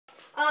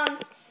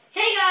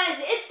Hey guys,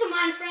 it's the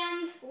Mind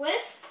Friends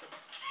with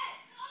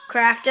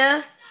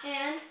Crafter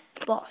and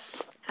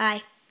Boss.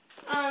 Hi.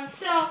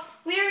 So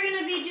we are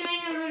gonna be doing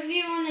a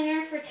review on the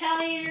Nerf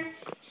retaliator.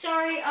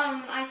 Sorry,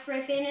 I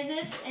spray painted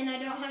this and I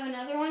don't have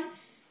another one,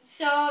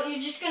 so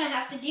you're just gonna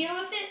have to deal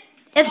with it.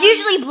 It's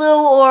usually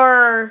blue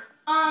or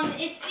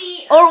it's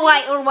the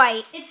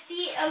white. It's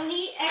the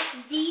Elite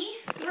XD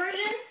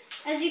version,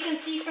 as you can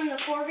see from the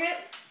foregrip.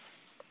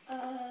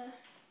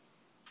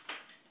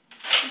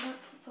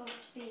 Not supposed to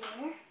be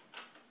there.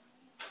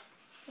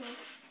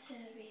 Supposed to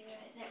be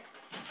right there.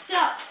 So,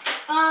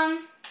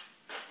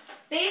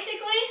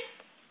 basically,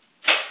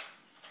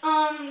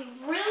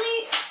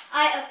 really,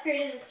 I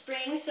upgraded the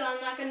spring, so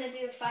I'm not going to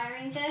do a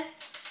firing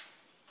test,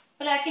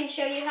 but I can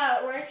show you how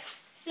it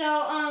works.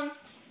 So,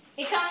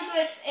 it comes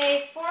with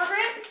a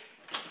foregrip.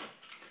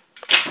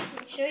 Let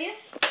me show you.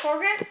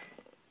 Foregrip.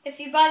 If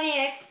you buy the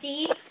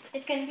XD,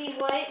 it's going to be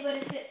white,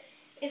 but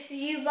if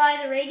you buy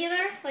the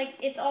regular, like,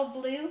 it's all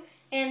blue,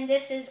 and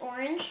this is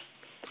orange.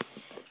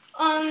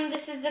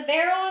 This is the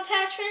barrel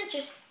attachment,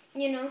 just,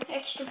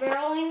 extra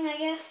barreling, I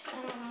guess.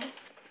 I don't know.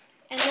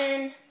 And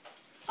then...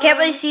 Can't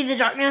really see the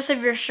darkness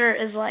of your shirt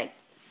is like...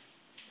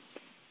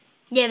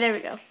 Yeah, there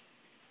we go.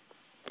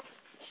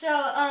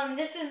 So,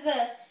 this is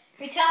the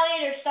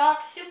Retaliator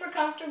stock. Super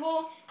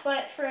comfortable,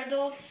 but for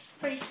adults,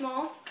 pretty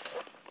small.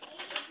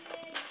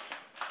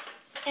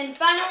 And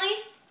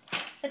finally,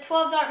 the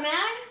 12-dart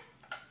mag.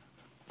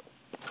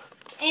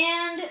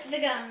 And the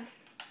gun.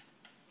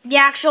 The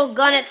actual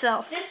gun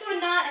itself. This would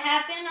not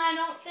happen, I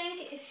don't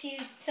think, if you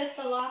took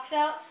the locks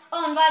out.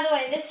 Oh, and by the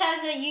way, this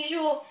has the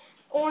usual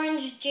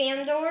orange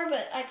jam door,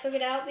 but I took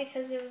it out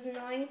because it was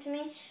annoying to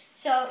me.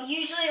 So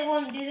usually it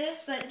won't do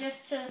this, but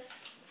just to...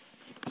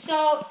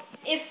 So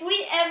if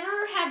we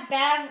ever have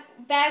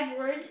bad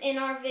words in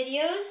our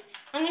videos,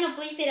 I'm going to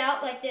bleep it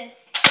out like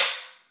this.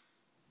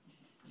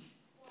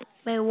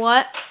 Wait,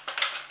 what?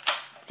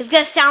 It's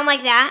going to sound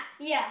like that?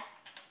 Yeah.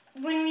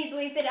 When we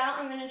bleep it out,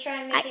 I'm going to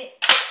try and make it...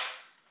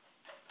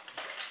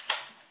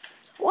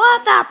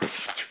 What the?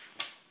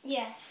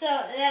 Yeah,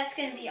 so that's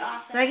going to be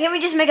awesome. Why can't we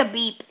just make a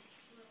beep?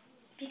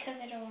 Because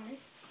I don't want it.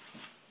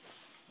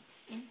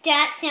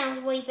 That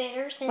sounds way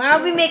better. Why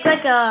don't we make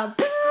like a...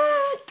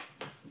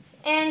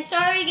 And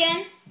sorry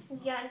again, we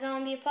got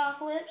zombie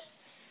apocalypse.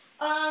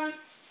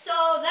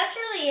 So that's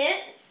really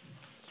it.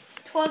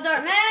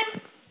 12-dart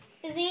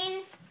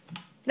magazine.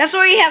 That's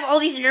why we have all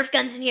these Nerf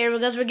guns in here,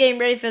 because we're getting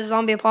ready for the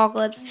zombie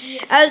apocalypse.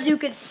 Yeah. As you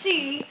can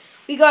see,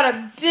 we got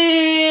a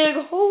big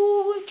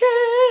whole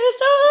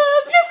chest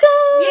of Nerf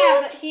guns.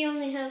 Yeah, but he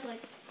only has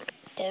like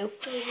 2.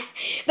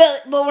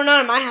 But we're not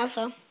in my house,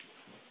 though.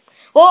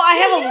 Well, I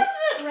have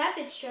a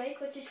rapid strike,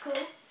 which is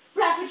cool.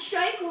 Rapid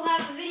strike, we'll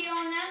have a video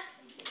on that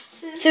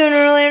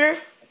sooner or later.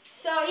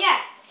 So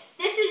yeah,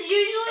 this is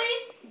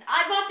usually,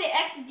 I bought the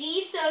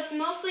XD, so it's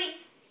mostly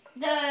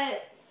the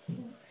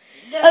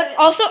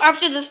also,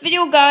 after this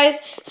video,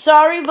 guys,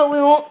 sorry, but we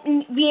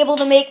won't be able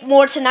to make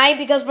more tonight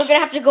because we're gonna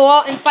have to go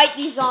out and fight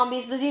these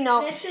zombies. Because you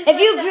know, if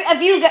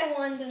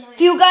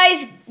you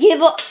guys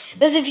give up,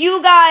 because if you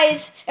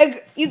guys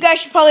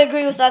should probably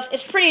agree with us,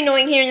 it's pretty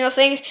annoying hearing those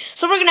things.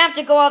 So we're gonna have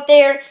to go out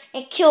there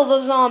and kill the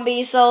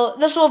zombies. So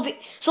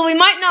we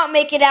might not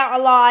make it out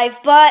alive,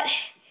 but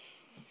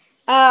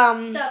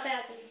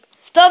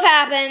stuff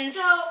happens.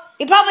 So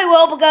we probably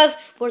will because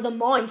we're the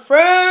Mind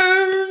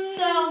Friends.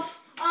 So.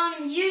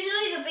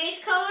 Usually the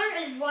base color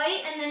is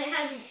white and then it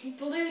has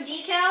blue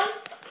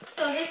decals.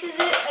 So this is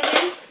it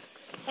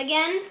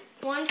again,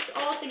 once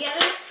all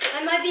together.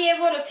 I might be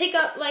able to pick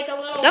up like a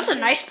little... That's a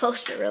nice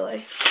poster,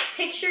 really.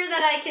 ...picture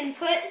that I can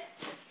put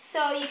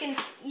so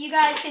you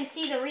guys can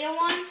see the real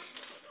one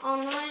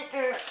online,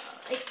 or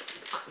like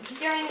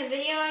during the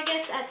video, I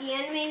guess, at the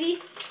end maybe.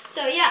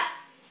 So yeah,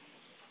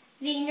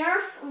 the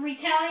Nerf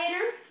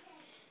retaliator,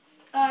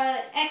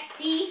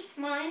 XD,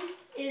 mine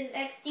is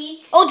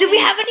XD. Oh, do we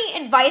have any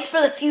advice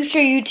for the future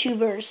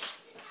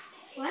YouTubers?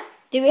 What?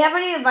 Do we have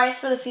any advice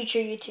for the future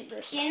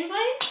YouTubers?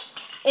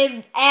 Invites?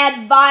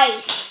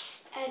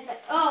 Advice.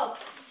 Oh,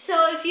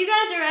 so if you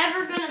guys are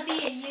ever going to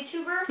be a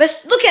YouTuber...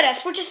 But look at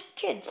us, we're just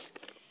kids.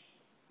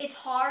 It's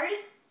hard.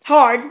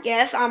 Hard,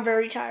 yes, I'm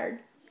very tired.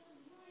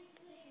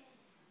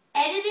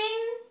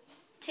 Editing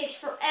takes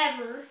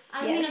forever.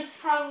 I'm going to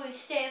probably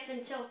stay up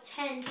until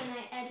 10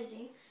 tonight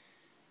editing.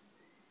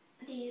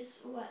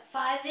 These,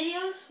 5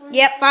 videos?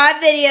 Yep,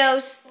 5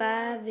 videos.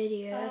 5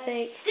 videos, I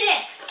think.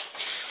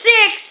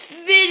 6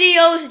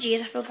 videos.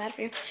 Jeez, I feel bad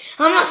for you.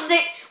 I'm not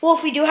saying. Well,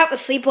 if we do have a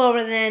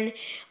sleepover, then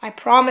I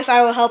promise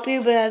I will help you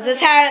because this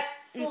had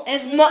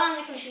as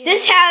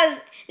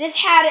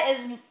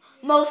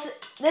much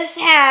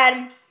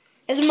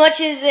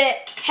as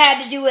it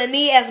had to do with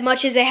me as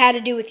much as it had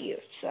to do with you.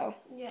 So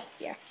yeah.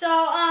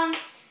 So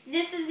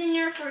this is the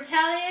Nerf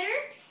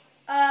retaliator.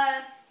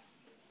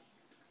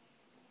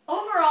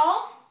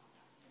 Overall,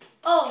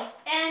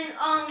 and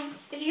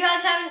if you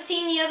guys haven't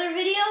seen the other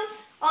video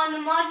on the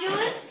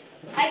modulus,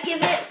 I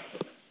give it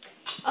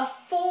a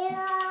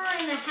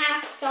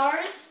 4.5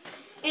 stars.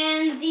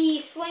 And the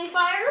sling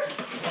fire,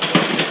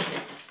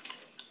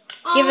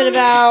 Give it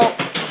about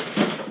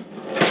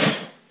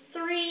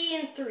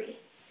 3 3/3.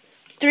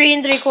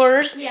 3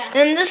 3/4. Yeah.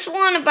 And this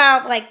one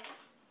about like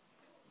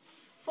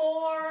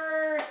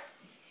 4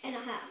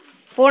 1/2.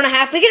 4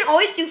 1/2. We can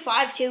always do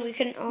 5 too. We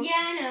can. Yeah,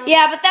 I know.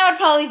 Yeah, but that would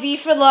probably be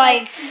for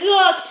like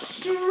the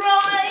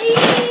strike.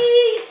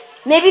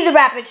 Maybe the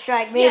rapid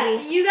strike.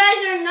 Maybe. Yeah, you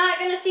guys are not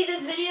gonna see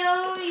this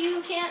video.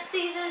 You can't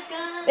see this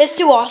gun. It's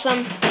too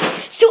awesome.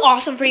 It's too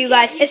awesome for you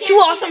guys. It's too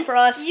awesome for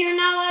us. You're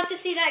not allowed to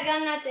see that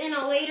gun. That's in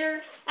a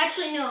later.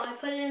 Actually, no. I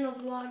put it in a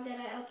vlog that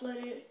I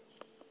uploaded.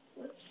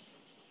 Whoops.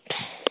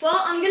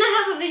 Well, I'm gonna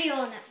have a video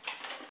on that.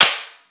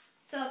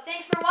 So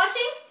thanks for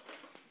watching.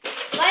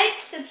 Like,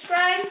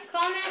 subscribe,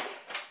 comment,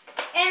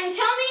 and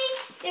tell me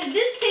if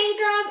this paint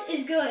job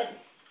is good.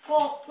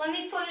 Well, let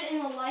me put it in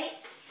the light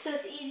so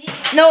it's easy.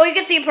 No, you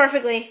can see it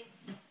perfectly.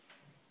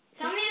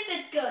 Tell me if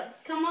it's good.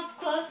 Come up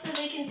close so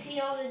they can see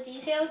all the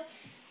details.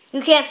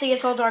 You can't see,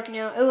 it's all dark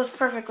now. It was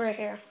perfect right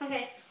here.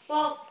 Okay,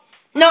 well.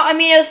 No, I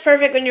mean it was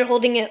perfect when you're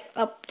holding it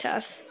up to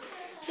us.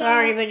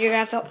 Sorry, but you're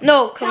gonna have to.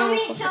 No, come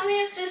on. Tell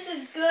me if this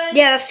is good.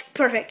 Yeah, that's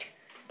perfect.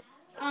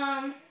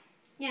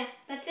 Yeah,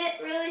 that's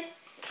it, really.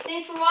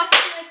 Thanks for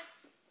watching.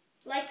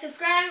 Like,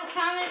 subscribe,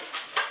 comment,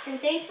 and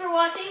thanks for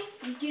watching.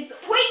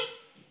 Wait!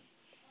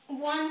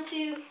 1,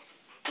 2,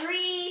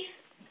 3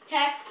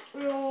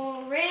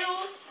 tactical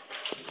rails.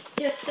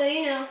 Just so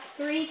you know,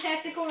 3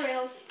 tactical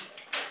rails.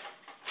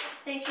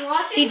 Thanks for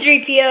watching.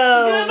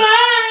 C3PO.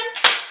 Goodbye.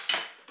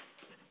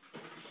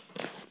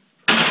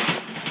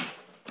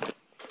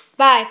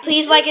 Bye.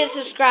 Please like and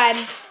subscribe.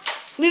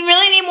 We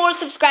really need more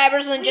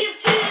subscribers than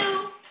just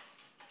 2.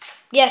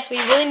 Yes, we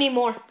really need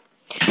more.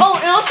 Oh,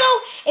 and also,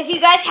 if you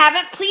guys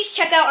haven't, please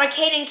check out our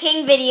Caden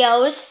King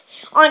videos.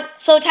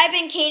 So type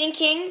in Caden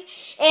King,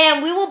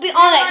 and we will be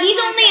on that. He's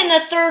only in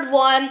the 3rd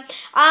one.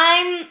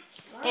 I'm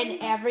in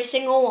every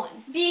single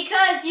one.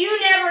 Because you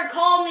never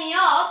called me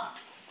up.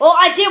 Well,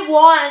 I did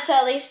one, so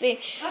at least be.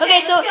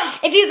 Okay, so let's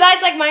go. if you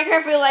guys like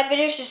Minecraft real life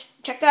videos, just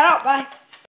check that out. Bye.